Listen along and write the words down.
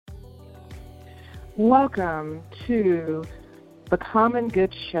Welcome to the Common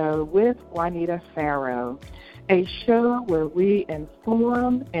Good Show with Juanita Farrow, a show where we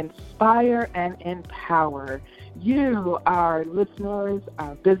inform, inspire, and empower you, our listeners,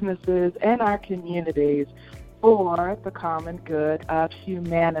 our businesses, and our communities for the common good of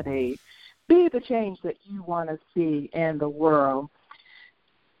humanity. Be the change that you want to see in the world.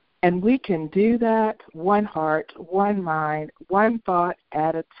 And we can do that one heart, one mind, one thought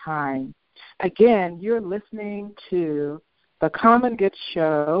at a time. Again, you're listening to The Common Good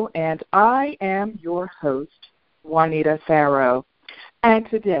Show, and I am your host, Juanita Farrow. And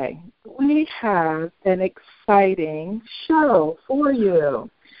today, we have an exciting show for you.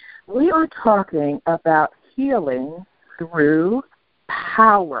 We are talking about healing through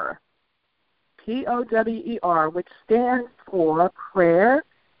power, POWER, which stands for prayer,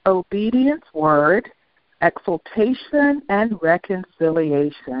 obedience, word, exaltation, and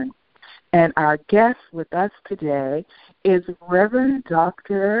reconciliation. And our guest with us today is Reverend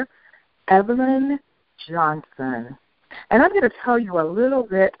Dr. Evelyn Johnson. And I'm going to tell you a little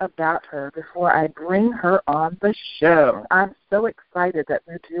bit about her before I bring her on the show. I'm so excited that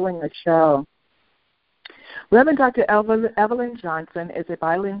we're doing the show. Reverend Dr. Evelyn Johnson is a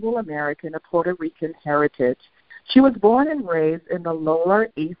bilingual American of Puerto Rican heritage. She was born and raised in the Lower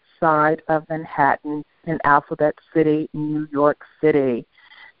East Side of Manhattan in Alphabet City, New York City.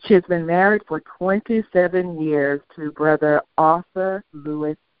 She has been married for 27 years to Brother Arthur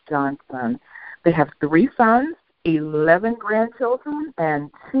Lewis Johnson. They have 3 sons, 11 grandchildren, and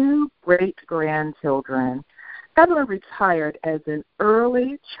 2 great-grandchildren. Evelyn retired as an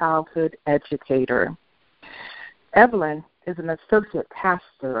early childhood educator. Evelyn is an associate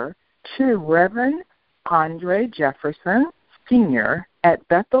pastor to Reverend Andre Jefferson, Sr. at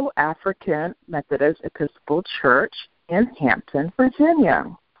Bethel African Methodist Episcopal Church in Hampton, Virginia,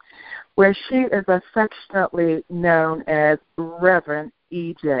 where she is affectionately known as Reverend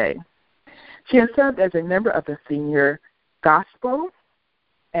E.J. She has served as a member of the Senior Gospel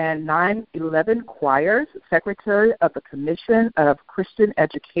and 911 Choirs, Secretary of the Commission of Christian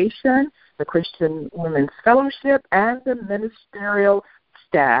Education, the Christian Women's Fellowship, and the Ministerial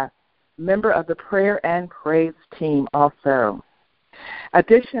Staff, member of the Prayer and Praise Team also.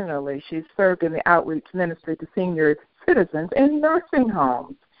 Additionally, she's served in the outreach ministry to senior citizens in nursing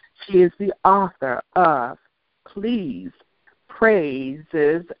homes. She is the author of Please,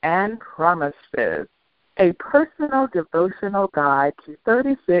 Praises, and Promises, a personal devotional guide to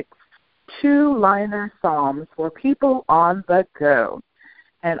 36 two-liner psalms for people on the go.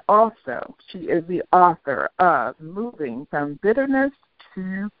 And also, she is the author of Moving from Bitterness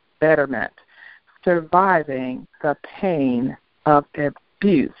to Betterment, Surviving the Pain of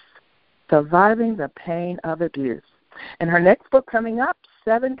Abuse. Surviving the Pain of Abuse. And her next book coming up,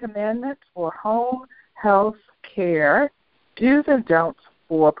 7 Commandments for Home Health Care, Do's and Don'ts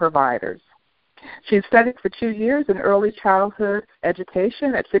for Providers. She studied for 2 years in early childhood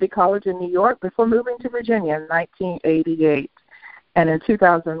education at City College in New York before moving to Virginia in 1988. And in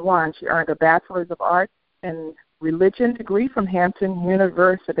 2001, she earned a Bachelor's of Arts in Religion degree from Hampton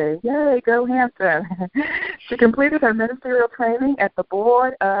University. Yay, go Hampton. She completed her ministerial training at the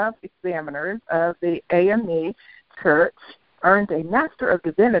Board of Examiners of the AME Church, earned a Master of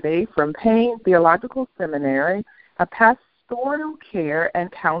Divinity from Payne Theological Seminary, a Pastoral Care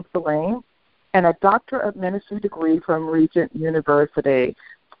and Counseling, and a Doctor of Ministry degree from Regent University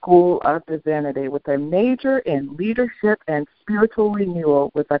School of Divinity with a major in leadership and spiritual renewal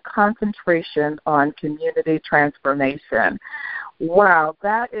with a concentration on community transformation. Wow,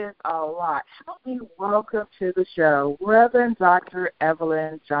 that is a lot. Help me welcome to the show, Reverend Dr.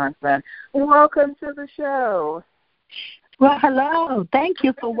 Evelyn Johnson. Welcome to the show. Well, hello. Thank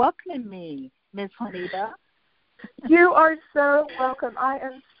you for welcoming me, Ms. Juanita. You are so welcome. I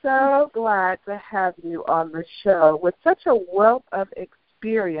am so glad to have you on the show with such a wealth of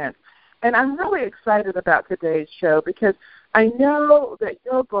experience. And I'm really excited about today's show because I know that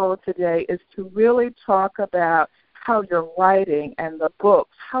your goal today is to really talk about how your writing and the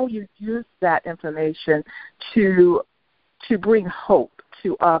books, how you use that information to bring hope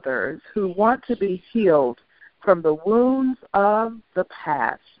to others who want to be healed from the wounds of the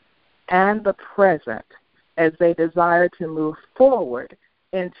past and the present as they desire to move forward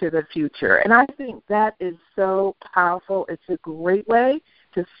into the future. And I think that is so powerful. It's a great way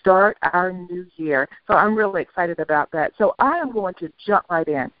to start our new year. So I'm really excited about that. So I am going to jump right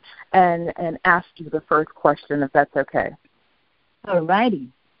in and ask you the first question, if that's okay. All righty.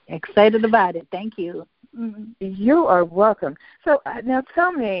 Excited about it. Thank you. You are welcome. So now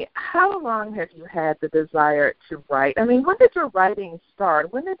tell me, how long have you had the desire to write? I mean, when did your writing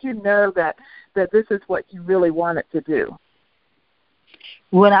start? When did you know that this is what you really wanted to do?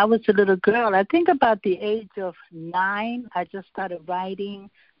 When I was a little girl, I think about the age of 9, I just started writing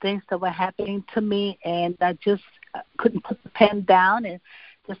things that were happening to me, and I just couldn't put the pen down and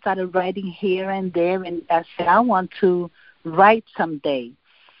just started writing here and there, and I said, I want to write someday.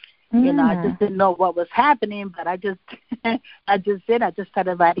 You know, I just didn't know what was happening, but I just did. I just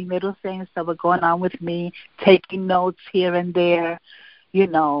started writing little things that were going on with me, taking notes here and there, you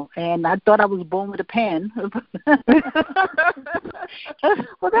know, and I thought I was born with a pen.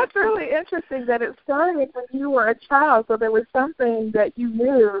 Well, that's really interesting that it started when you were a child, so there was something that you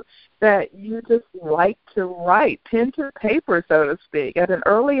knew that you just liked to write, pen to paper, so to speak, at an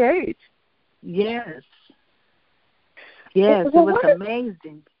early age. Yes. Yes, it was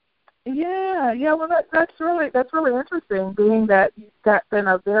amazing. Yeah. Well, that's really interesting. Being that you've got been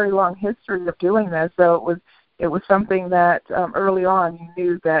a very long history of doing this, so it was something that early on you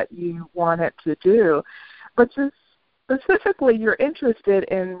knew that you wanted to do. But specifically, you're interested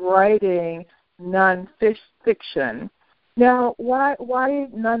in writing nonfiction. Now, why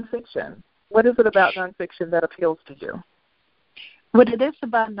nonfiction? What is it about nonfiction that appeals to you? What it is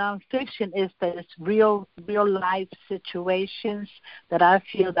about nonfiction is that it's real life situations that I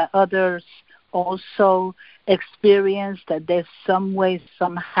feel that others also experience, that there's some way,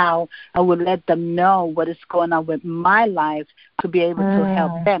 somehow, I would let them know what is going on with my life to be able to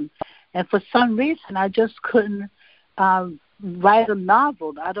help them. And for some reason, I just couldn't write a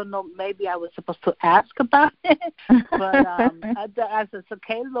novel. I don't know, maybe I was supposed to ask about it, but I said,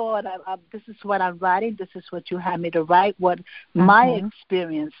 okay, Lord, this is what I'm writing. This is what you have me to write, what my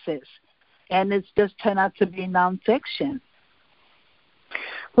experience is. And it's just turned out to be nonfiction.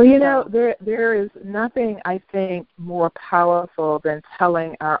 Well, you know, there is nothing, I think, more powerful than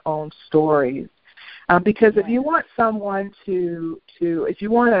telling our own stories. Because if you want someone if you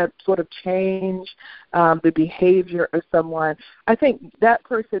want to sort of change the behavior of someone, I think that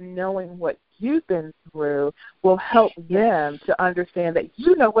person knowing what you've been through will help them to understand that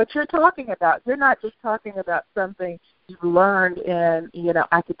you know what you're talking about. You're not just talking about something you've learned in,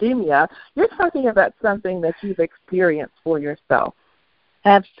 academia. You're talking about something that you've experienced for yourself.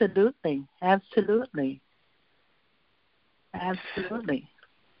 Absolutely.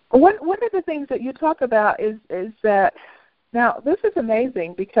 One of the things that you talk about is that, now this is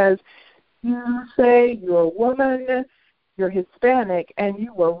amazing because you say you're a woman, you're Hispanic, and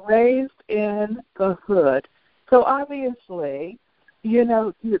you were raised in the hood. So obviously,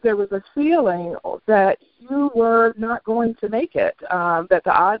 there was a feeling that you were not going to make it, that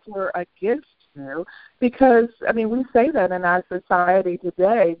the odds were against you, because, we say that in our society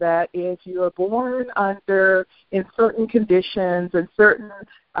today, that if you are born in certain conditions and certain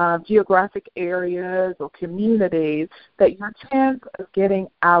geographic areas or communities, that your chance of getting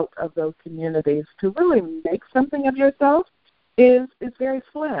out of those communities to really make something of yourself is very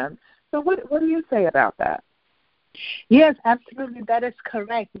slim. So what do you say about that? Yes, absolutely. That is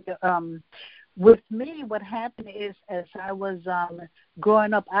correct. With me, what happened is, as I was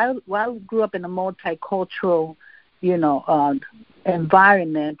growing up, I grew up in a multicultural,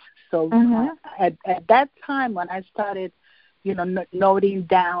 environment. So at that time, when I started, noting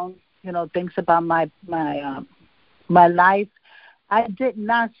down, things about my life, I did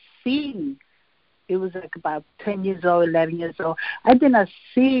not see. It was like about 10 years old, 11 years old. I did not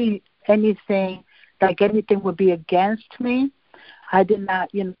see anything like anything would be against me. I did not,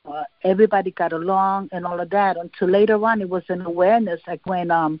 everybody got along and all of that until later on. It was an awareness, like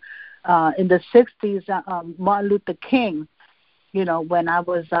when in the 60s, Martin Luther King, when I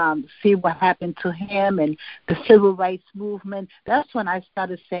was see what happened to him and the civil rights movement, that's when I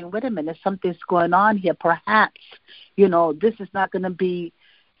started saying, wait a minute, something's going on here. Perhaps, this is not going to be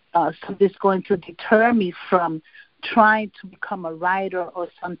something's going to deter me from trying to become a writer or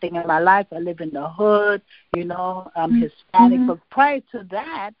something in my life. I live in the hood, I'm Hispanic, but prior to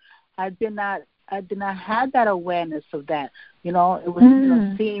that, I did not have that awareness of that. It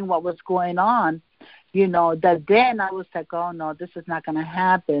was seeing what was going on. That then I was like, oh no, this is not going to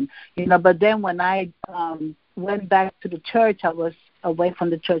happen. But then when I went back to the church, I was away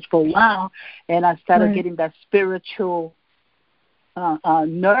from the church for a while, and I started getting that spiritual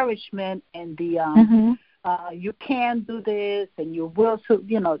nourishment and the you can do this, and you will,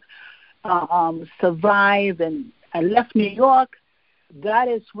 survive. And I left New York. That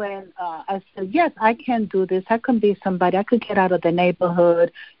is when I said, yes, I can do this. I can be somebody. I could get out of the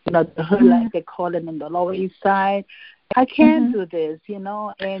neighborhood, the hood, like they call it, in the Lower East Side. I can do this, you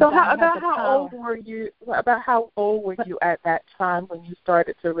know. And so how old were you? About how old were you at that time when you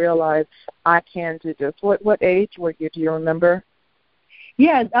started to realize I can do this? What age were you? Do you remember?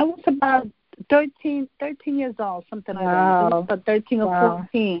 Yeah, I was about 13 years old, something like that. I was about 13 or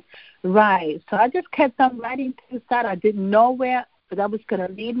 14. Right. So I just kept on writing things out. I didn't know where that was going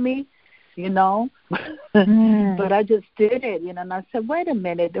to lead me, you know. But I just did it, you know. And I said, wait a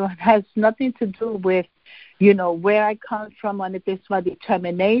minute. It has nothing to do with, you know, where I come from, and if it's my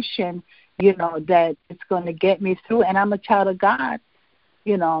determination, you know, that it's going to get me through. And I'm a child of God,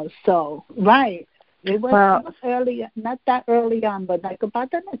 you know. So, right. It was early, not that early on, but like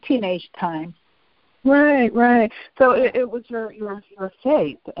about the teenage time. Right. So it was your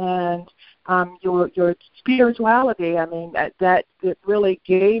faith and your spirituality. I mean, that it really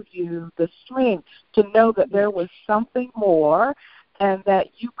gave you the strength to know that there was something more, and that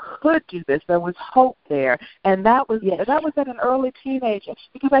you could do this. There was hope there, and that was at an early teenage.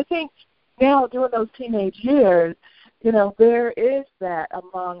 Because I think now during those teenage years, you know, there is that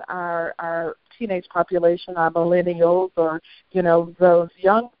among our teenage population, our millennials, or, you know, those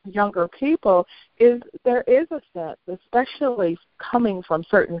younger people, there is a sense, especially coming from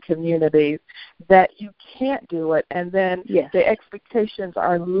certain communities, that you can't do it, and then the expectations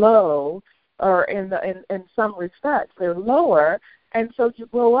are low, or in some respects they're lower. And so you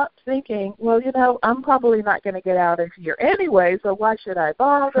grow up thinking, well, you know, I'm probably not going to get out of here anyway, so why should I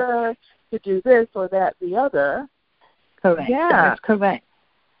bother to do this or that, the other? Correct. Yeah. That is correct.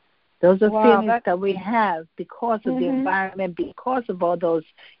 Those are feelings that we have because of the environment, because of all those,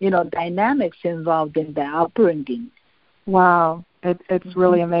 you know, dynamics involved in the upbringing. Wow. It's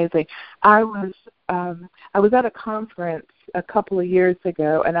really amazing. I was at a conference a couple of years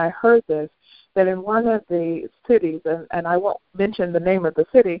ago, and I heard this, that in one of the cities, and I won't mention the name of the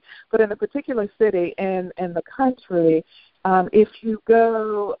city, but in a particular city in the country, if you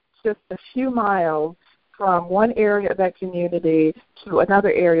go just a few miles from one area of that community to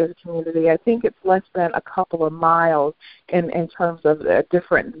another area of the community, I think it's less than a couple of miles in terms of a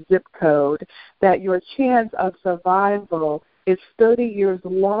different zip code, that your chance of survival is 30 years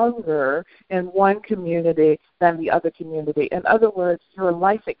longer in one community than the other community. In other words, your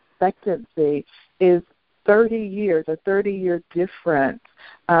life expectancy is 30 years, a 30-year difference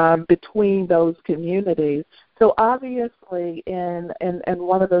between those communities. So obviously in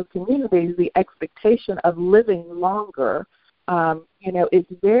one of those communities, the expectation of living longer, you know, is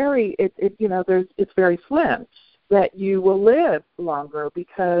very, it's very slim that you will live longer,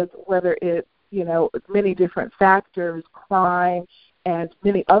 because whether it's, you know, many different factors, crime, and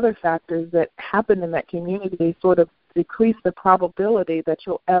many other factors that happen in that community sort of decrease the probability that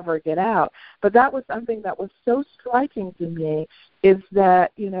you'll ever get out. But that was something that was so striking to me, is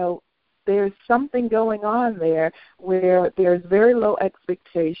that, you know, there's something going on there where there's very low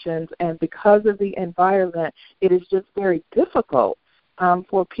expectations, and because of the environment, it is just very difficult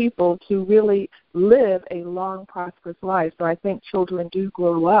for people to really live a long, prosperous life. So I think children do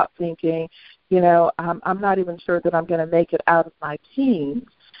grow up thinking, you know, I'm not even sure that I'm going to make it out of my teens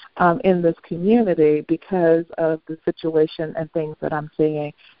in this community because of the situation and things that I'm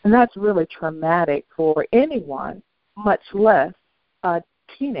seeing. And that's really traumatic for anyone, much less a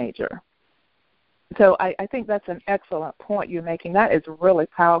teenager. So I think that's an excellent point you're making. That is really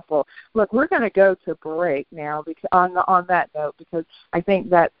powerful. Look, we're going to go to break now because on that note, because I think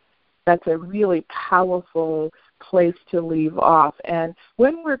that's a really powerful place to leave off. And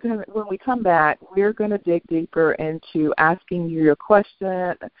when we come back, we're going to dig deeper into asking you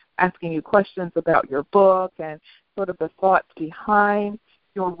questions about your book and sort of the thoughts behind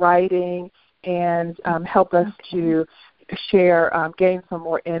your writing, and help us to share, gain some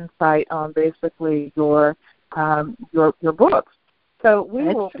more insight on basically your books. So we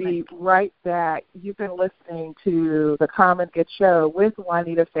will be right back. You've been listening to The Common Good Show with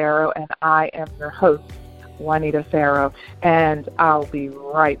Juanita Farrow, and I am your host, Juanita Farrow, and I'll be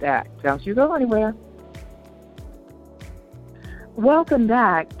right back. Don't you go anywhere. Welcome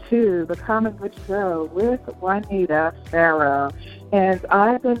back to The Common Good Show with Juanita Farrow, and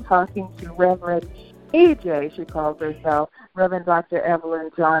I've been talking to Reverend EJ, she calls herself, Reverend Dr.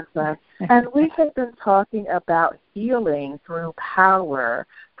 Evelyn Johnson, and we have been talking about healing through power,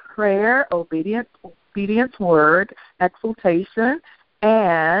 prayer, obedience, word, exaltation,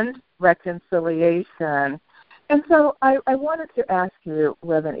 and reconciliation. And so I wanted to ask you,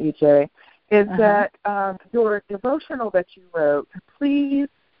 Reverend EJ, is that your devotional that you wrote, Please,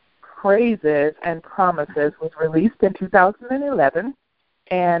 Praises, and Promises, was released in 2011.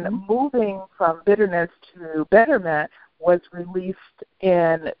 And Moving from Bitterness to Betterment was released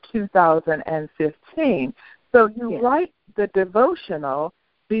in 2015. So you write the devotional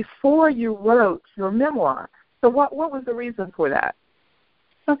before you wrote your memoir. So what was the reason for that?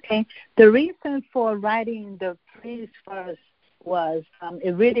 Okay. The reason for writing the priest first was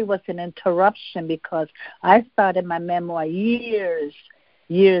it really was an interruption because I started my memoir years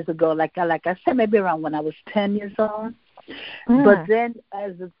ago, like I said, maybe around when I was 10 years old. But then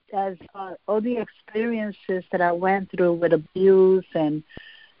as all the experiences that I went through with abuse and,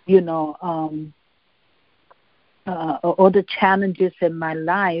 all the challenges in my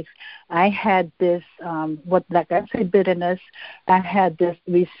life, I had this, bitterness. I had this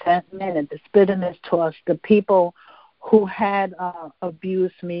resentment and this bitterness towards the people who had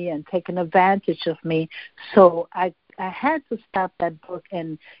abused me and taken advantage of me. So I had to stop that book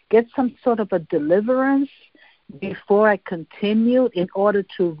and get some sort of a deliverance before I continued in order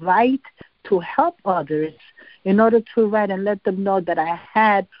to write, to help others, in order to write and let them know that I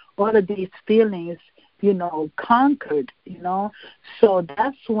had all of these feelings, conquered, So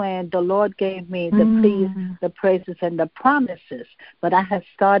that's when the Lord gave me the praises and the promises. But I had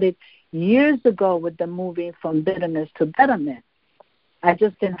started years ago with the moving from bitterness to betterment. I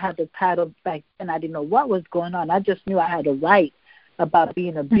just didn't have the title back then. I didn't know what was going on. I just knew I had to write about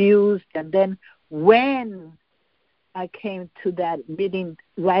being abused. And then when I came to that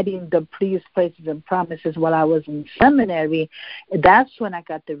writing the pleas, praises, and promises while I was in seminary, that's when I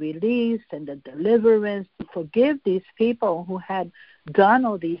got the release and the deliverance to forgive these people who had done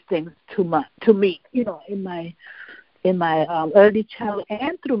all these things to me, in my early childhood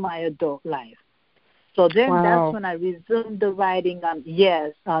and through my adult life. So then that's when I resumed the writing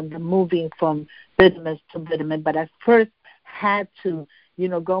on the moving from bitterness to betterment. But I first had to,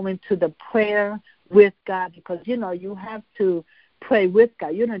 go into the prayer with God because, you have to pray with God.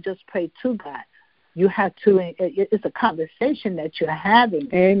 You don't just pray to God. You have to, it's a conversation that you're having.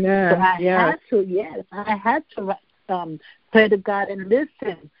 Amen. So I had to pray to God and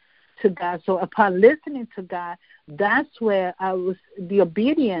listen to God. So upon listening to God, that's where I was, the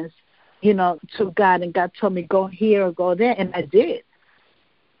obedience, to God, and God told me, go here or go there, and I did.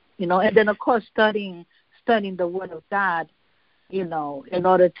 And then, of course, studying the Word of God, in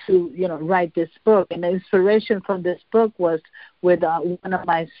order to, write this book. And the inspiration from this book was with one of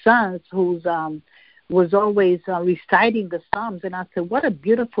my sons who's was always reciting the Psalms. And I said, what a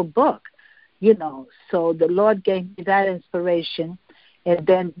beautiful book, So the Lord gave me that inspiration. And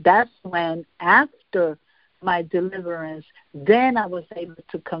then that's when, after my deliverance, then I was able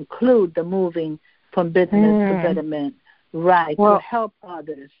to conclude the moving from bitterness to betterment, to help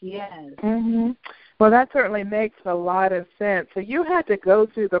others, yes. Mm-hmm. Well, that certainly makes a lot of sense. So you had to go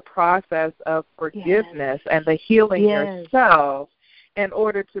through the process of forgiveness and the healing yourself in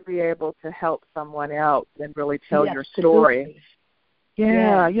order to be able to help someone else and really tell your story.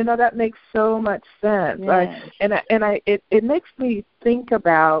 Yeah, that makes so much sense. Yes. It makes me think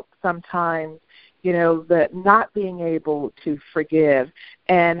about sometimes, that not being able to forgive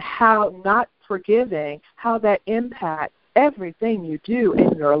and how not forgiving, how that impacts everything you do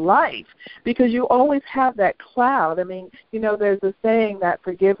in your life, because you always have that cloud. I mean, there's a saying that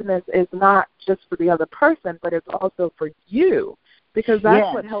forgiveness is not just for the other person, but it's also for you, because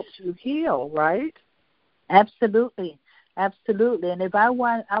that's what helps you heal, right? Absolutely. And if I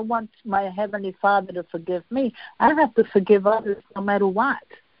want my Heavenly Father to forgive me, I have to forgive others no matter what.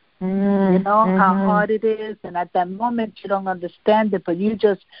 How hard it is, and at that moment you don't understand it, but you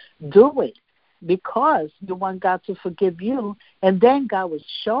just do it because you want God to forgive you, and then God will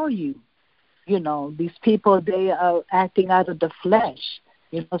show you, these people, they are acting out of the flesh,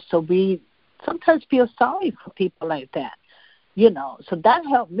 so we sometimes feel sorry for people like that, so that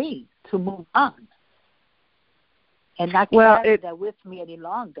helped me to move on and not carry that with me any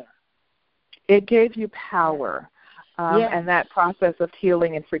longer. It gave you power. And that process of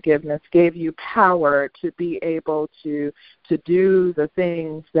healing and forgiveness gave you power to be able to do the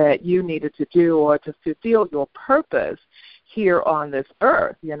things that you needed to do, or to fulfill your purpose here on this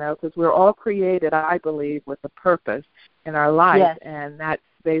earth, because we're all created, I believe, with a purpose in our life, and that's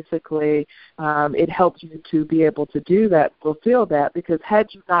basically it helps you to be able to do that, fulfill that, because had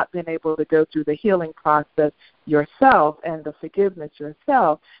you not been able to go through the healing process yourself and the forgiveness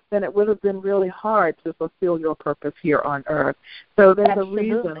yourself, then it would have been really hard to fulfill your purpose here on earth. So there's a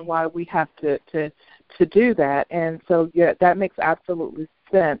reason why we have to do that. And so that makes absolutely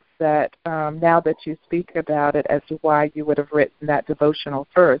sense that now that you speak about it as to why you would have written that devotional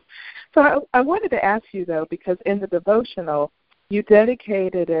first. So I wanted to ask you, though, because in the devotional, you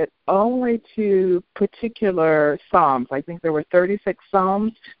dedicated it only to particular Psalms. I think there were 36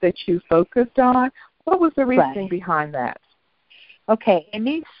 Psalms that you focused on. What was the reasoning behind that? Okay, in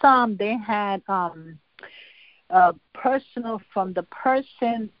each Psalm they had personal from the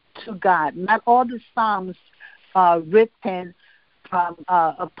person to God. Not all the Psalms are written from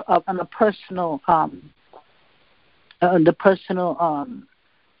on a personal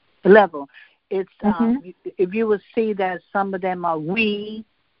level. It's if you will see that some of them are we,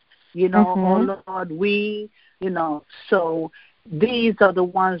 oh Lord, we, so these are the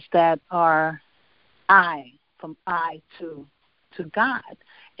ones that are I, from I to God.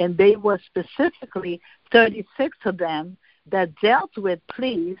 And they were specifically 36 of them that dealt with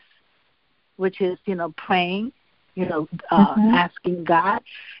please, which is, praying, asking God,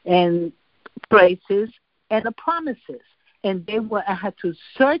 and praises and the promises. And I had to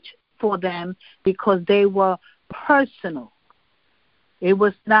search for them because they were personal. It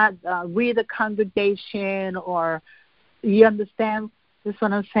was not we the congregation, or you understand this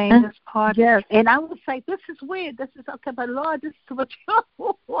what I'm saying, this part? Yes. And I was like, this is weird. This is okay, but Lord, this is what you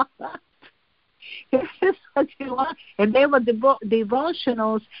want. This is what you want. And they were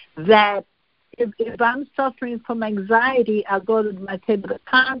devotionals that if I'm suffering from anxiety, I'll go to my table of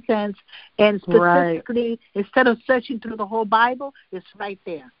contents, and specifically, instead of searching through the whole Bible, it's right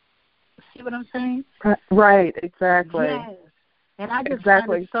there. See what I'm saying? Right, exactly. Yes. And I just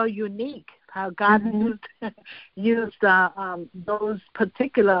find it so unique how God used those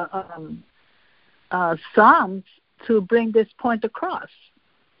particular Psalms to bring this point across.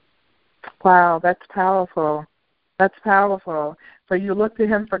 Wow, that's powerful. That's powerful. So you looked to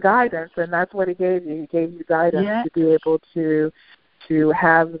him for guidance, and that's what he gave you. He gave you guidance to be able to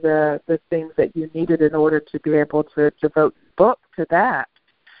have the things that you needed in order to be able to devote the book to that.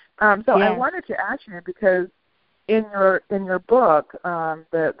 So I wanted to ask you, because in your book,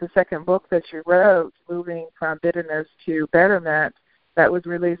 the second book that you wrote, Moving from Bitterness to Betterment, that was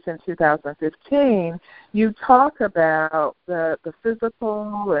released in 2015, you talk about the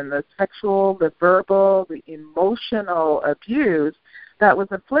physical and the sexual, the verbal, the emotional abuse that was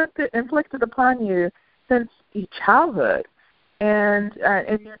inflicted upon you since childhood. And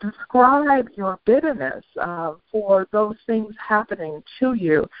you describe your bitterness for those things happening to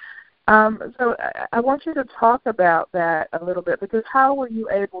you. So I want you to talk about that a little bit, because how were you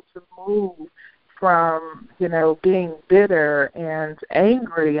able to move from, being bitter and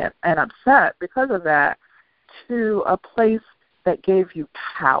angry and upset because of that to a place that gave you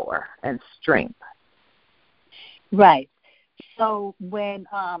power and strength? Right. So when,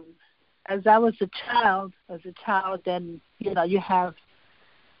 as I was a child, then, you have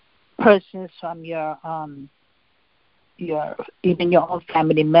persons from your even your own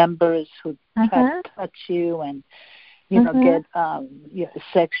family members who try to touch you and, get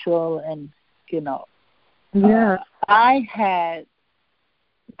sexual and, I had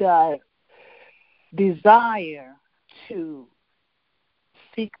the desire to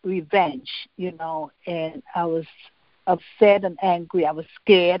seek revenge, and I was upset and angry. I was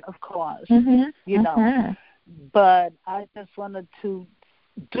scared, of course, but I just wanted to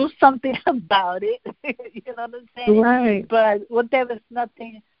do something about it, you know what I'm saying? Right. But there was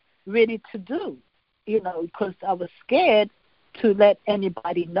nothing really to do, because I was scared to let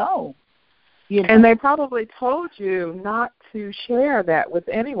anybody know. And they probably told you not to share that with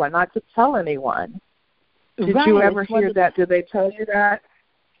anyone, not to tell anyone. Did you ever hear that? Did they tell you that?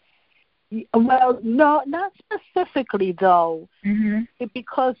 Well, no, not specifically though,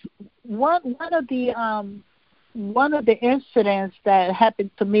 because one of the incidents that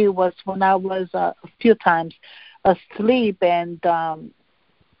happened to me was when I was a few times asleep, and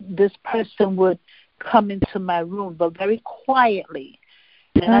this person would come into my room, but very quietly.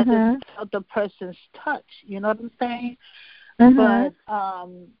 And I just felt the person's touch, you know what I'm saying? But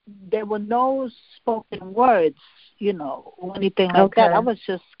there were no spoken words, or anything like that. I was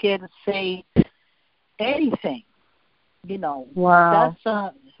just scared to say anything, Wow.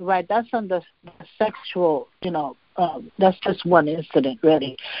 That's right. That's on the sexual, that's just one incident,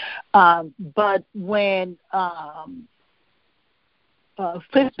 really. But when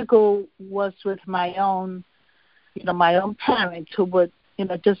physical was with my own parents who would,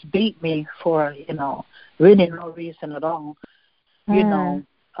 just beat me for, really no reason at all.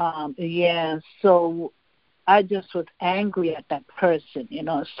 So I just was angry at that person,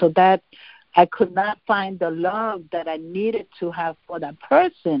 so that I could not find the love that I needed to have for that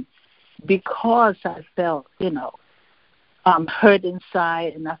person, because I felt, hurt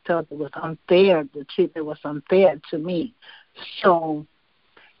inside, and I felt it was unfair. The treatment was unfair to me. So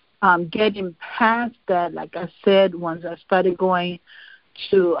getting past that, like I said, once I started going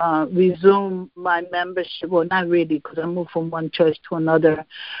to resume my membership, well, not really, because I moved from one church to another.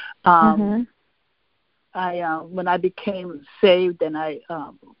 When I became saved and I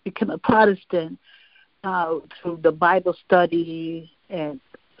became a Protestant, through the Bible study and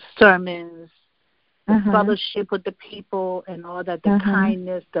sermons, the fellowship with the people and all that, the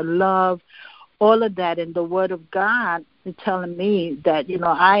kindness, the love, all of that, and the Word of God is telling me that,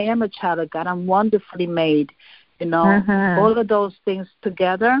 I am a child of God. I'm wonderfully made. All of those things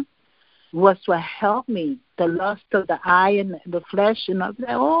together was what helped me. The lust of the eye and the flesh,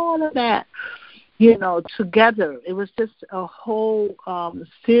 all of that, together. It was just a whole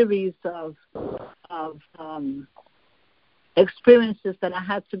series of experiences that I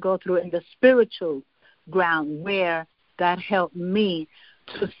had to go through in the spiritual ground, where that helped me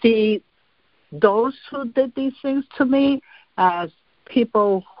to see those who did these things to me as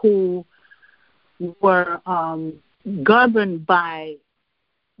people who were governed by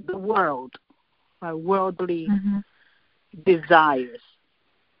the world, by worldly desires.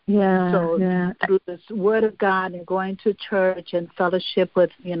 Through this Word of God and going to church and fellowship with,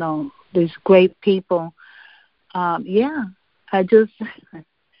 these great people, I just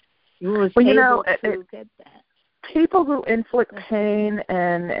was able to get that. People who inflict pain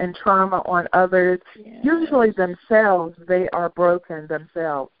and trauma on others, usually themselves, they are broken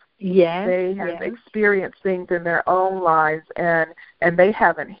themselves. Yes. They have experienced things in their own lives, and they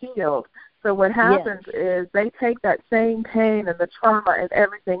haven't healed. So what happens is they take that same pain and the trauma and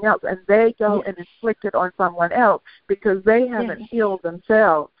everything else, and they go and inflict it on someone else because they haven't healed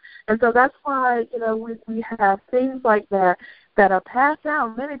themselves. And so that's why, we have things like that are passed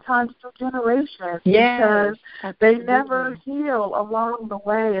down many times through generations because they never heal along the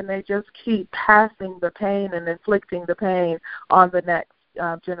way, and they just keep passing the pain and inflicting the pain on the next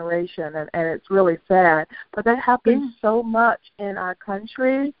generation, and it's really sad. But that happens so much in our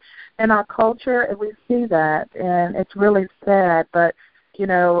country, in our culture, and we see that, and it's really sad. But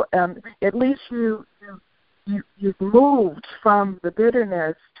at least you've moved from the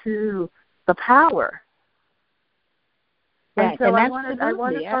bitterness to the power. And so I want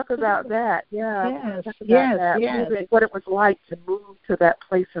to talk about that. What it was like to move to that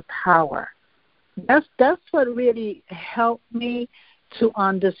place of power. That's what really helped me to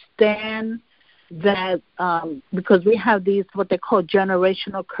understand that, because we have these what they call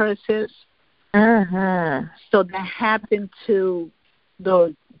generational curses. So that happened to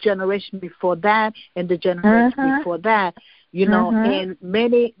the generation before that and the generation before that. And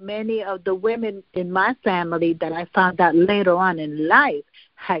many of the women in my family that I found out later on in life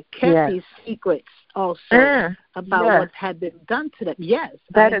had kept these secrets also about what had been done to them. Yes,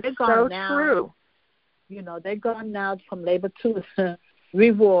 that is so true. They're gone now from labor to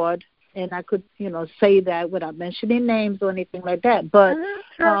reward, and I could, say that without mentioning names or anything like that. But,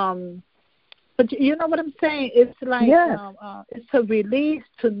 but you know what I'm saying? It's like it's a release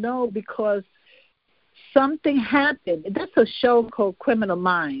to know because something happened. That's a show called Criminal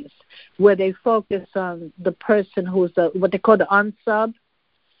Minds, where they focus on the person who's what they call the unsub,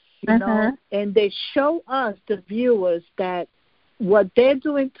 and they show us, the viewers, that what they're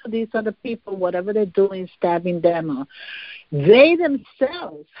doing to these other people, whatever they're doing, stabbing them, or they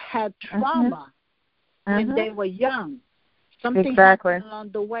themselves had trauma when they were young. Something happened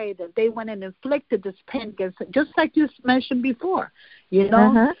along the way that they went and inflicted this pain against, just like you mentioned before,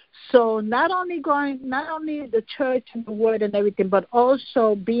 So not only the church and the Word and everything, but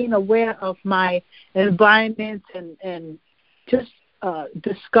also being aware of my environment and just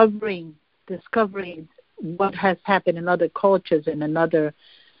discovering what has happened in other cultures and in other,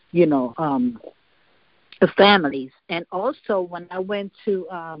 families. And also when I went to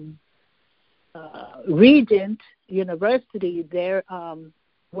Regent University, there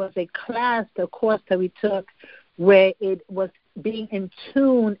was a course that we took where it was being in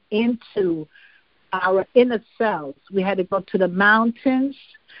tune into our inner selves. We had to go to the mountains,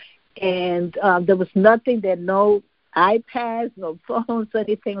 and there was nothing there, no iPads, no phones,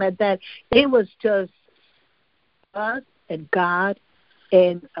 anything like that. It was just us and God,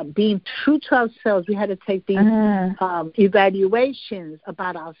 and being true to ourselves. We had to take these evaluations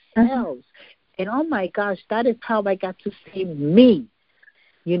about ourselves. And oh my gosh, that is how I got to see me,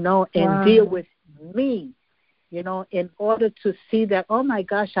 and deal with me, in order to see that, oh my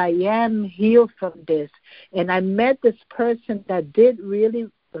gosh, I am healed from this. And I met this person that did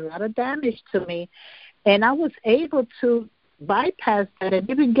really a lot of damage to me, and I was able to bypass that and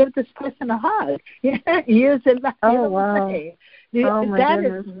even give this person a hug. Years in life. That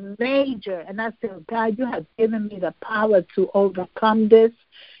is major. And I said, God, you have given me the power to overcome this,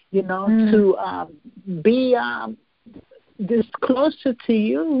 to be this closer to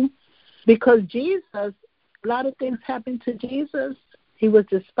you, because Jesus, a lot of things happened to Jesus. He was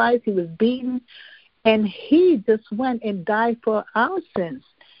despised, he was beaten, and he just went and died for our sins.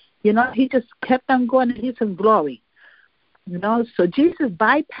 You know, he just kept on going, and he's in glory. You know, so Jesus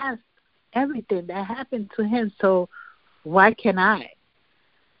bypassed everything that happened to him, so why can't I?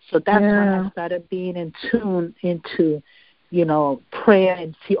 So that's when I started being in tune into, you know, prayer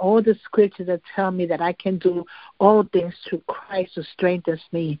and see all the scriptures that tell me that I can do all things through Christ who strengthens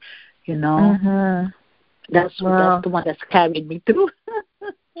me, you know. Mm-hmm. That's the one that's carried me through.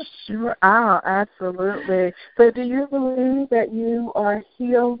 Sure. Oh, absolutely. So do you believe that you are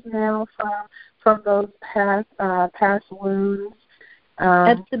healed now from those past wounds?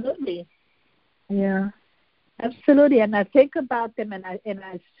 Absolutely. Yeah. Absolutely. And I think about them, and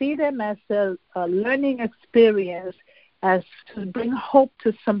I see them as a learning experience, as to bring hope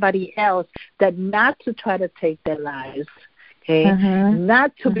to somebody else, that not to try to take their lives, okay,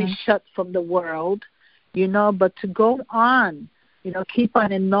 not to be shut from the world, you know, but to go on, you know, keep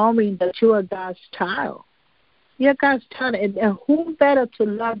on and knowing that you are God's child. You're God's child, and who better to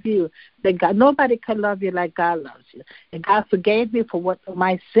love you than God? Nobody can love you like God loves you. And God forgave me for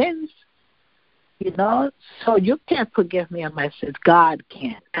my sins, you know, so you can't forgive me of my sins. God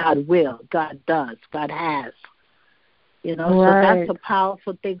can. God will. God does. God has. You know, right. So that's a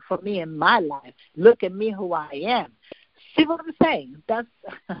powerful thing for me in my life. Look at me, who I am. See what I'm saying? That's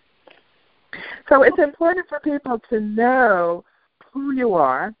so it's important for people to know who you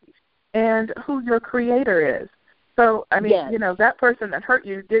are and who your Creator is. So, I mean, you know, that person that hurt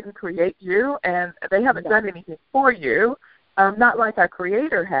you didn't create you, and they haven't done anything for you, not like our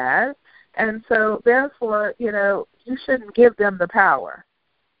Creator has. And so, therefore, you know, you shouldn't give them the power.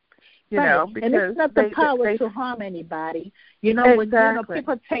 You know, because and it's not the power to harm anybody. You know, when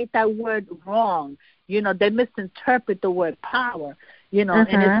people take that word wrong, you know, they misinterpret the word power. You know, and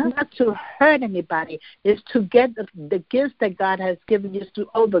it's not to hurt anybody. It's to get the gifts that God has given you to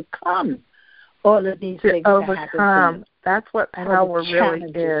overcome all of these things. Overcome. That's what power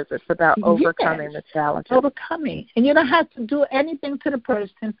really is. It's about overcoming the challenges. Overcoming. And you don't have to do anything to the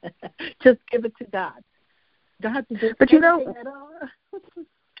person. Just give it to God. You don't have to do anything at all.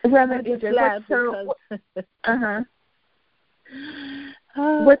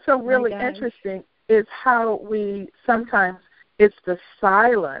 What's so really interesting is how we sometimes, it's the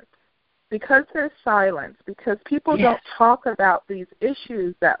silence. Because there's silence, because people don't talk about these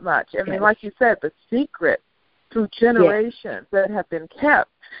issues that much. I mean, like you said, the secret through generations that have been kept.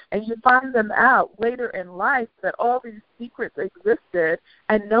 And you find them out later in life that all these secrets existed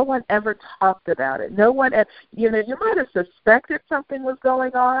and no one ever talked about it. No one, you know, you might have suspected something was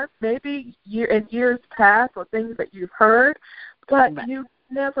going on, maybe in years past or things that you've heard, but you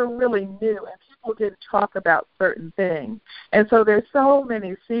never really knew, and people didn't talk about certain things. And so there's so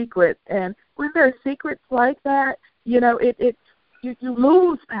many secrets, and when there's secrets like that, you know, you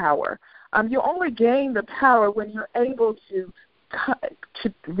lose power. You only gain the power when you're able to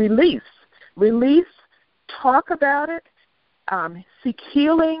release, talk about it, seek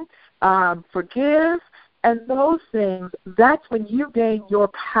healing, forgive, and those things. That's when you gain your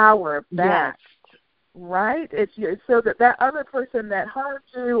power back. Yes. Right? It's so that other person that hurt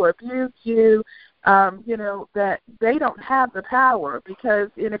you or abused you, you know, that they don't have the power, because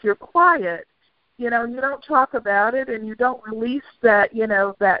if you're quiet, you know, you don't talk about it and you don't release that, you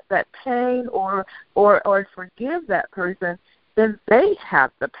know, that pain or forgive that person, then they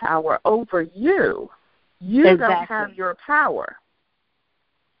have the power over you. You don't have your power.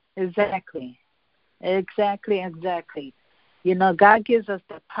 Exactly. You know, God gives us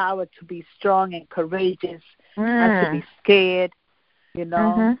the power to be strong and courageous, not to be scared, you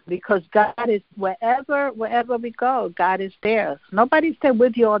know, because God is, wherever we go, God is there. Nobody's there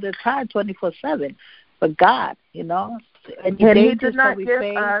with you all the time, 24/7, but God, you know. And He did not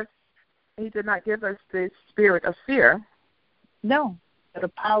give us the spirit of fear. No, but the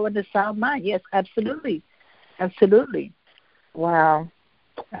power and the sound mind. Yes, absolutely. Wow.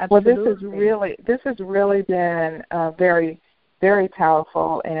 Absolutely. Well, this has really been very, very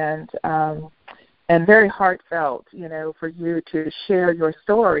powerful and very heartfelt, you know, for you to share your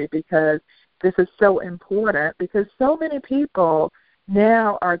story, because this is so important, because so many people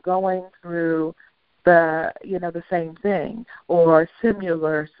now are going through the same thing or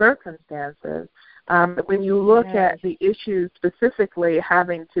similar circumstances. When you look at the issues specifically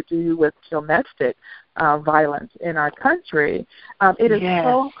having to do with domestic violence in our country, it is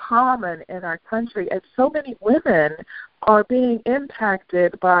so common in our country, and so many women are being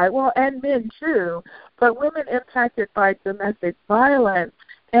impacted by, and men too, but women impacted by domestic violence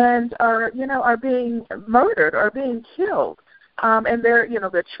and are being murdered or being killed. And they're,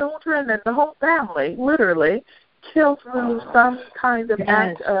 the children and the whole family, literally, kill through some kind of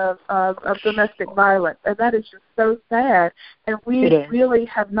act of domestic violence. And that is just so sad. And we really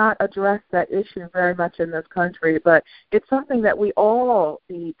have not addressed that issue very much in this country. But it's something that we all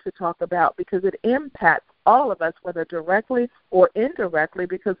need to talk about because it impacts all of us, whether directly or indirectly,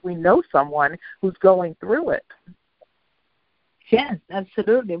 because we know someone who's going through it. Yes,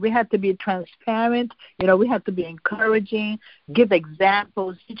 absolutely. We have to be transparent. We have to be encouraging, give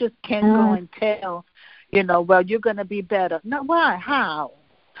examples. You just can't go and tell, well, you're going to be better. No, why? How?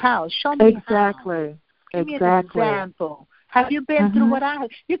 Show me exactly. How. Give me an example. Have you been through what I have?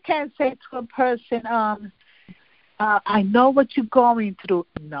 You can't say to a person, I know what you're going through.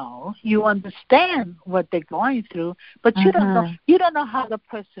 No, you understand what they're going through, but you don't know. You don't know how the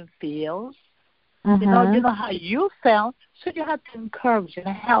person feels. You know how you felt, so you have to encourage and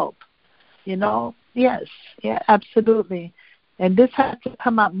help. Yes, absolutely. And this has to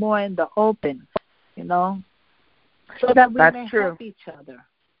come out more in the open, so that we may help each other.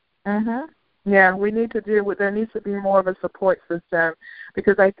 Yeah, we need to there needs to be more of a support system,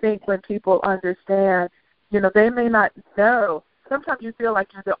 because I think when people understand, they may not know. Sometimes you feel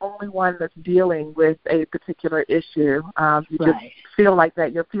like you're the only one that's dealing with a particular issue. You just feel like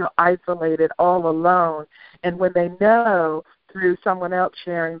that. You feel isolated, all alone. And when they know through someone else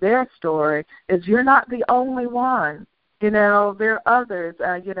sharing their story is you're not the only one. There are others.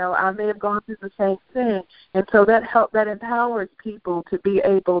 I may have gone through the same thing. And so that empowers people to be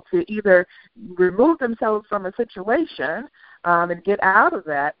able to either remove themselves from a situation and get out of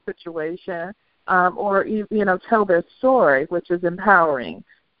that situation, or tell their story, which is empowering.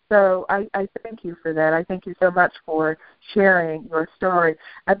 So I thank you for that. I thank you so much for sharing your story.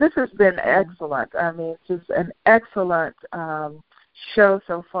 This has been excellent. I mean, just an excellent show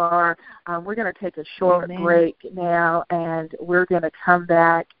so far. We're going to take a short break now, and we're going to come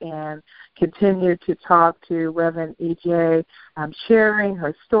back and continue to talk to Reverend E.J., sharing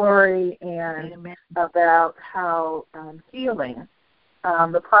her story and about how healing,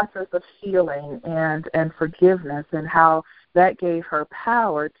 the process of healing and forgiveness, and how that gave her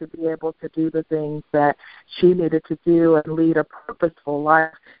power to be able to do the things that she needed to do and lead a purposeful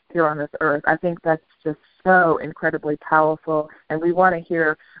life here on this earth. I think that's just so incredibly powerful, and we want to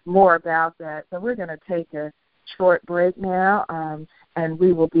hear more about that. So we're going to take a short break now, and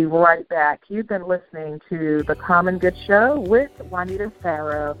we will be right back. You've been listening to The Common Good Show with Juanita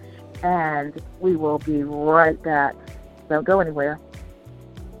Farrow, and we will be right back. Don't go anywhere.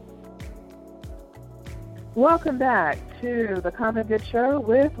 Welcome back to The Common Good Show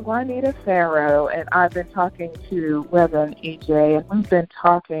with Juanita Farrow, and I've been talking to Reverend E.J., and we've been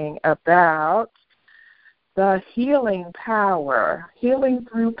talking about the healing power, healing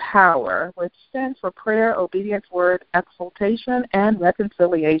through power, which stands for prayer, obedience, word, exaltation, and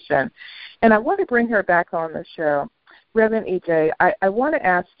reconciliation. And I want to bring her back on the show. Reverend E.J., I want to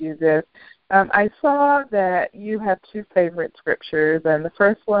ask you this. I saw that you have two favorite scriptures, and the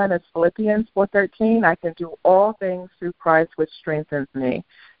first one is Philippians 4:13. I can do all things through Christ, which strengthens me.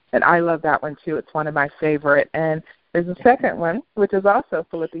 And I love that one, too. It's one of my favorite. And there's a second one, which is also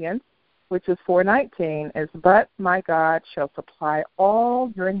Philippians, which is 4:19, is, but my God shall supply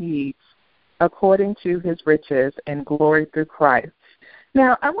all your needs according to his riches and glory through Christ.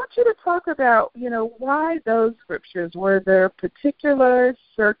 Now, I want you to talk about, why those scriptures. Were there particular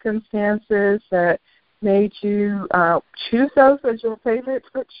circumstances that made you choose those as your favorite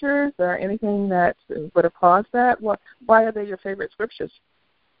scriptures, or anything that would have caused that? Why are they your favorite scriptures?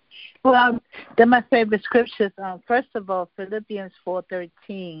 Well, they're my favorite scriptures. First of all, Philippians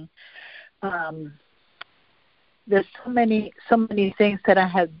 4:13. There's so many things that I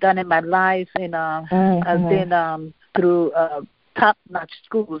have done in my life, and I've been through top-notch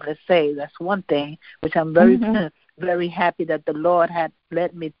schools, let's say. That's one thing, which I'm very, very happy that the Lord had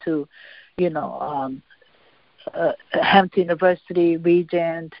led me to, Hampton University,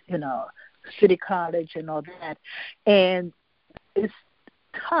 Regent, City College, and all that. And it's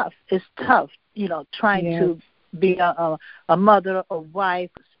tough. It's tough, trying to be a mother, a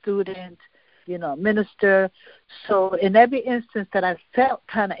wife, a student, minister. So in every instance that I felt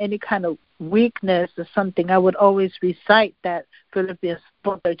any kind of weakness or something, I would always recite that Philippians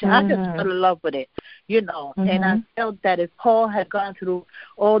 4:13. I just fell in love with it, and I felt that if Paul had gone through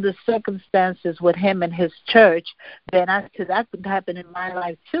all the circumstances with him and his church, then that could happen in my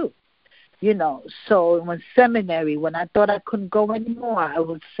life too. So in seminary, when I thought I couldn't go anymore, I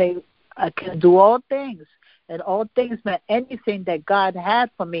would say I can do all things. And all things meant anything that God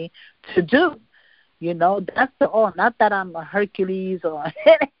had for me to do. That's the all. Not that I'm a Hercules or,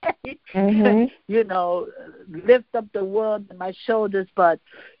 lift up the world on my shoulders, but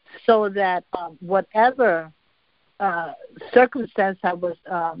so that whatever circumstance, I was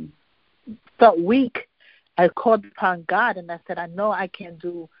felt weak. I called upon God, and I said, I know I can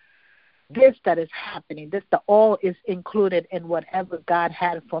do this that is happening. The all is included in whatever God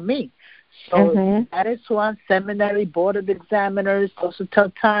had for me. So that is one seminary, board of examiners, those are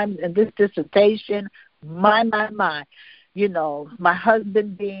tough times, and this dissertation, my. You know, my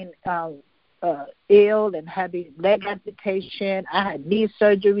husband being ill and having leg amputation. I had knee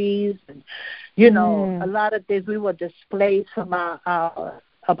surgeries, and, you know, a lot of things. We were displaced from our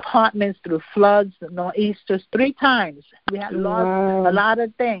apartments through floods, nor'easters 3 times. We had lost a lot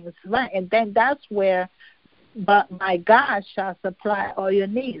of things, right? And then that's where, but my God shall supply all your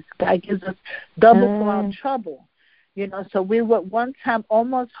needs. God gives us double for our trouble. You know, so we were one time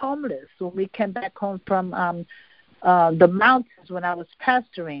almost homeless when we came back home from the mountains when I was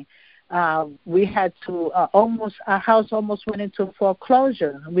pastoring. We had to our house almost went into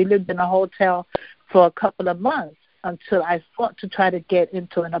foreclosure. We lived in a hotel for a couple of months until I fought to try to get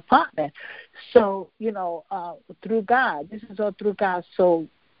into an apartment. So, you know, through God, this is all through God. So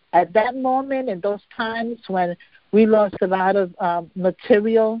at that moment, in those times when we lost a lot of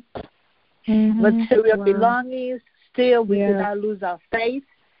material belongings, still we did not lose our faith.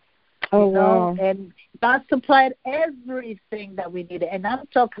 You know, and God supplied everything that we needed. And I'm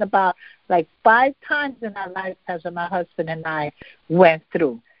talking about like 5 times in our life as my husband and I went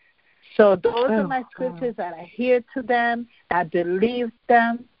through. So those are my scriptures that I hear to them. I believe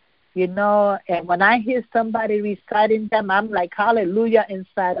them, you know, and when I hear somebody reciting them, I'm like, hallelujah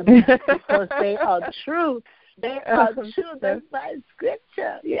inside of me because they are true. They are true. That's my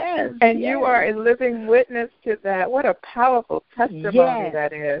scripture. Yes. And you are a living witness to that. What a powerful testimony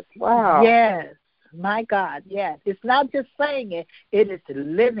that is. Wow. Yes. My God. Yes. It's not just saying it. It is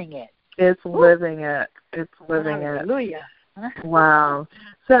living it. It's living it. It's living it. Hallelujah. Wow.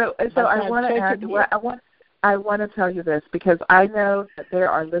 So I want to add. I want to tell you this because I know that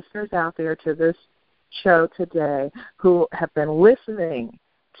there are listeners out there to this show today who have been listening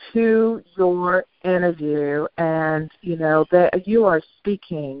to your interview, and you know that you are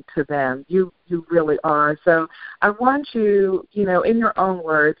speaking to them. You really are. So I want you, you know, in your own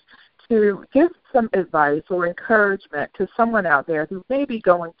words, to give some advice or encouragement to someone out there who may be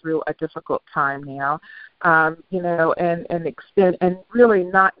going through a difficult time now, you know, and really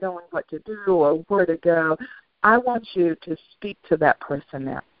not knowing what to do or where to go. I want you to speak to that person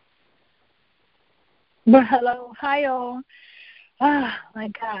now. Well, hello. Hi, all.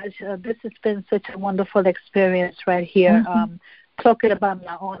 My gosh, this has been such a wonderful experience right here. Talking about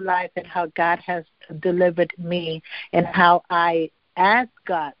my own life and how God has delivered me and how I ask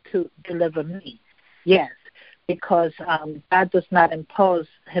God to deliver me. Yes, because God does not impose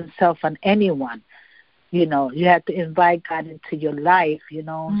himself on anyone. You know, you have to invite God into your life, you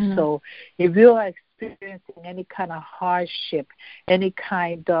know. So if you are experiencing any kind of hardship, any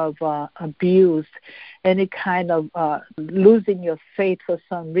kind of abuse, any kind of losing your faith for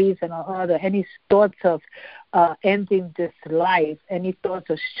some reason or other, any thoughts of ending this life, any thoughts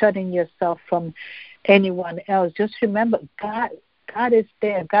of shutting yourself from anyone else, just remember God is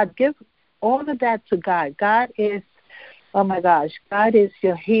there. God, give all of that to God. God is, oh my gosh, God is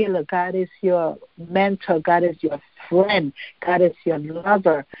your healer. God is your mentor. God is your friend. God is your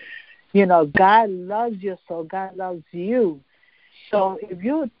lover. You know, God loves you, so God loves you. So if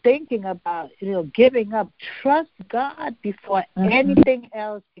you're thinking about, you know, giving up, trust God before anything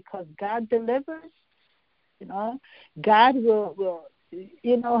else because God delivers. You know, God will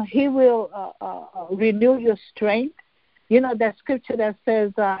you know, he will renew your strength. You know, that scripture that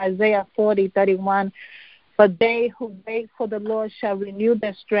says, Isaiah 40:31, but they who wait for the Lord shall renew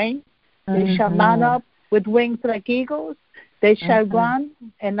their strength. They shall mount up with wings like eagles. They shall run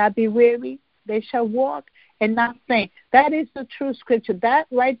and not be weary. They shall walk and not faint. That is the true scripture. That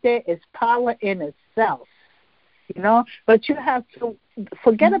right there is power in itself. You know, but you have to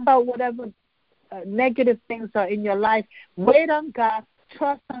forget about whatever negative things are in your life. Wait on God.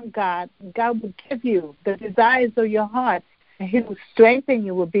 Trust on God. God will give you the desires of your heart, and he will strengthen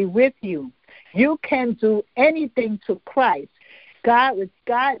you, will be with you. You can do anything to Christ. With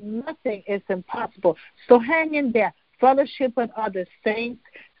God, nothing is impossible. So hang in there. Fellowship with other saints.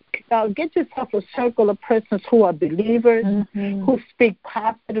 Get yourself a circle of persons who are believers, who speak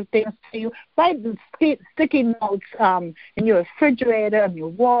positive things to you. Write sticky notes in your refrigerator, on your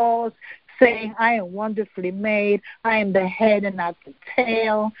walls, saying, I am wonderfully made. I am the head and not the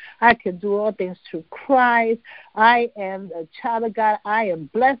tail. I can do all things through Christ. I am a child of God. I am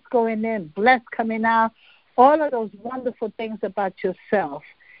blessed going in, blessed coming out. All of those wonderful things about yourself.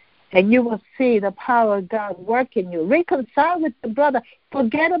 and you will see the power of God work in you. Reconcile with your brother.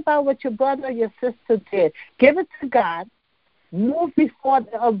 Forget about what your brother or your sister did. Give it to God. Move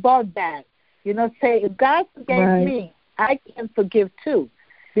above that. Say, if God forgave me, I can forgive too.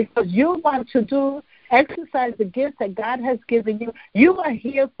 Because you want to exercise the gifts that God has given you. You are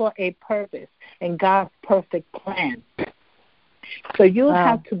here for a purpose and God's perfect plan. So you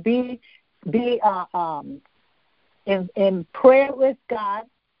have to be in prayer with God,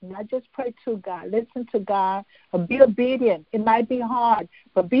 not just pray to God. Listen to God, and be obedient. It might be hard,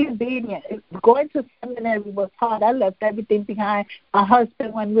 but be obedient. Going to seminary was hard. I left everything behind. My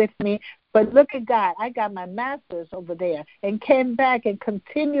husband went with me. But look at God. I got my master's over there and came back and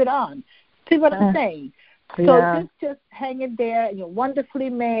continued on. See what I'm saying? So just hanging there. You're wonderfully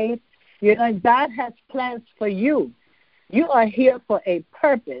made. God has plans for you. You are here for a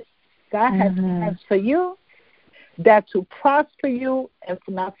purpose. God has plans for you that to prosper you and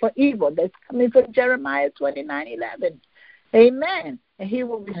not for evil. That's coming from Jeremiah 29:11. Amen. And he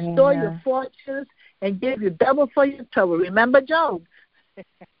will restore your fortunes and give you double for your trouble. Remember Job.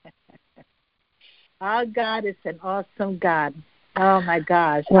 Our God is an awesome God. Oh, my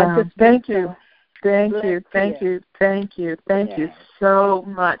gosh. Wow. Thank you. Thank you so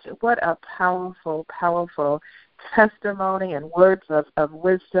much. What a powerful, powerful testimony and words of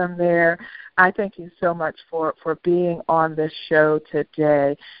wisdom there. I thank you so much for being on this show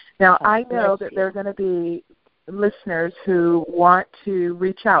today. Now, I know that there are going to be listeners who want to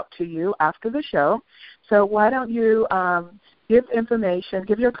reach out to you after the show. So why don't you give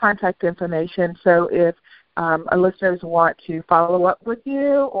your contact information, so if our listeners want to follow up with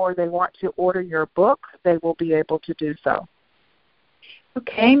you or they want to order your book, they will be able to do so.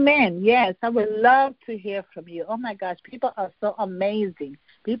 Okay, amen. Yes, I would love to hear from you. Oh, my gosh, people are so amazing.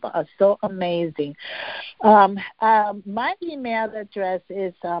 My email address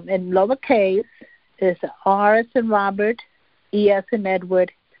is in lowercase, is R as in Robert, E as in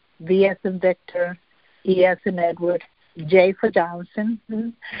Edward, V as in Victor, E as in Edward, J for Johnson,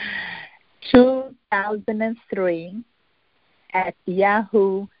 2003 at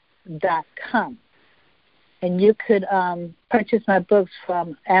yahoo.com. And you could purchase my books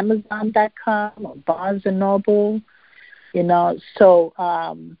from Amazon.com or Barnes & Noble, So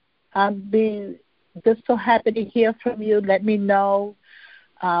I'll be just so happy to hear from you. Let me know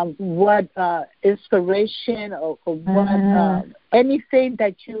what inspiration or what anything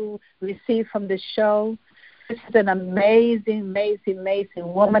that you receive from the show. This is an amazing, amazing,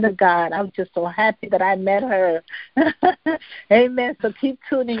 amazing woman of God. I'm just so happy that I met her. Amen. So keep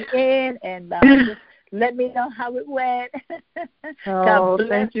tuning in and just let me know how it went. God bless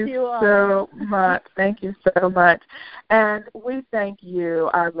thank you all. so much. Thank you so much. And we thank you,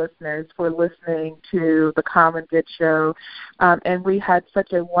 our listeners, for listening to the Common Good Show. And we had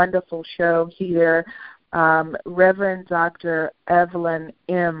such a wonderful show here. Reverend Dr. Evelyn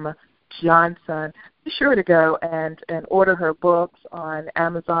M. Johnson. Be sure to go and order her books on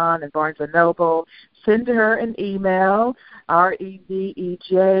Amazon and Barnes & Noble. Send her an email,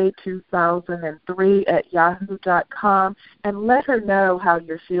 REVEJ2003 at yahoo.com, and let her know how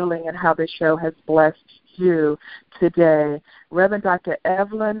you're feeling and how the show has blessed you today. Reverend Dr.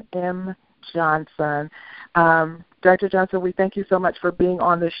 Evelyn M. Johnson. Dr. Johnson, we thank you so much for being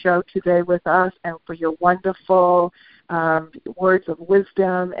on the show today with us and for your wonderful words of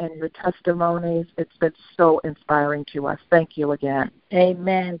wisdom and your testimonies. It's been so inspiring to us. Thank you again.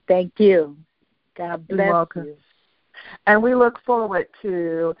 Amen. Thank you. God bless You're welcome. you. And we look forward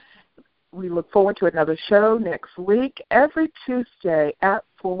to another show next week, every Tuesday at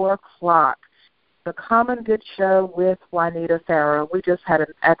 4 o'clock. The Common Good Show with Juanita Farrow. We just had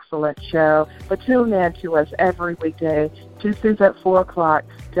an excellent show. But tune in to us every weekday, Tuesdays at 4 o'clock,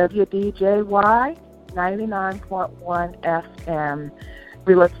 WDJY 99.1 FM.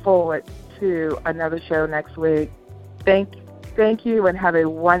 We look forward to another show next week. Thank you and have a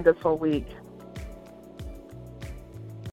wonderful week.